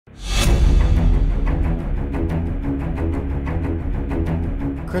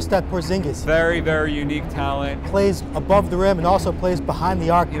Kristaps Porzingis. Very, very unique talent. Plays above the rim and also plays behind the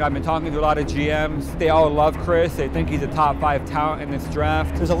arc. You know, I've been talking to a lot of GMs. They all love Chris. They think he's a top 5 talent in this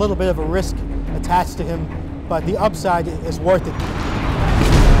draft. There's a little bit of a risk attached to him, but the upside is worth it.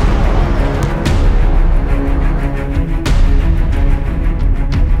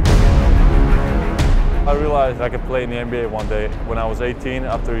 I realized I could play in the NBA one day. When I was 18,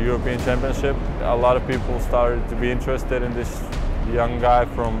 after a European Championship, a lot of people started to be interested in this young guy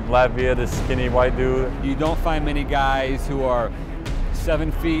from Latvia, this skinny white dude. You don't find many guys who are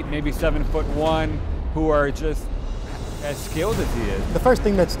 7 feet, maybe 7'1", who are just as skilled as he is. The first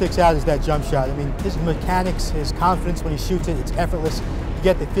thing that sticks out is that jump shot. I mean, his mechanics, his confidence when he shoots it, it's effortless. You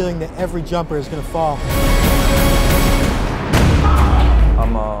get the feeling that every jumper is going to fall.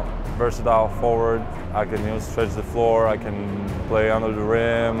 I'm a versatile forward. I can stretch the floor, I can play under the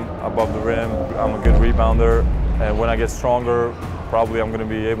rim, above the rim. I'm a good rebounder, and when I get stronger, probably I'm going to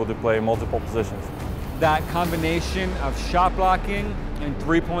be able to play multiple positions. That combination of shot blocking and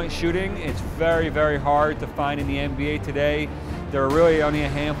three-point shooting, it's very, very hard to find in the NBA today. There are really only a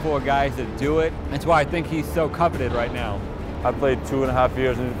handful of guys that do it. That's why I think he's so coveted right now. I played 2.5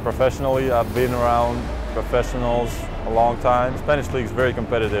 years professionally. I've been around professionals a long time. Spanish league is very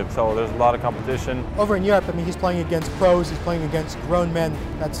competitive, so there's a lot of competition. Over in Europe, I mean, he's playing against pros, he's playing against grown men.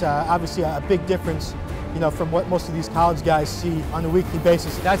 That's obviously a big difference, you know, from what most of these college guys see on a weekly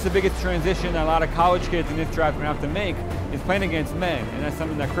basis. That's the biggest transition that a lot of college kids in this draft are going to have to make, is playing against men, and that's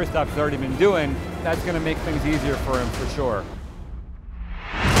something that Kristaps has already been doing. That's going to make things easier for him, for sure.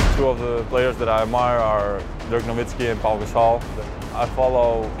 Two of the players that I admire are Dirk Nowitzki and Paul Gasol. I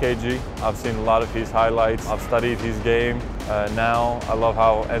follow KG. I've seen a lot of his highlights. I've studied his game. Now I love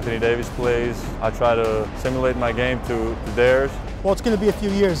how Anthony Davis plays. I try to simulate my game to theirs. Well, it's going to be a few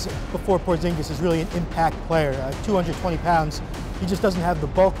years before Porzingis is really an impact player. 220 pounds. He just doesn't have the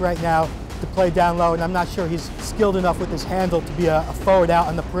bulk right now to play down low, and I'm not sure he's skilled enough with his handle to be a forward out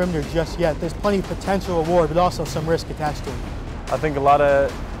on the perimeter just yet. There's plenty of potential reward, but also some risk attached to him. I think a lot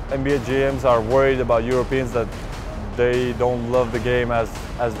of NBA GMs are worried about Europeans that they don't love the game as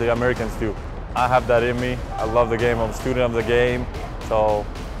the Americans do. I have that in me. I love the game. I'm a student of the game. So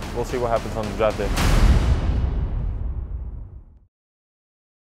we'll see what happens on the draft day.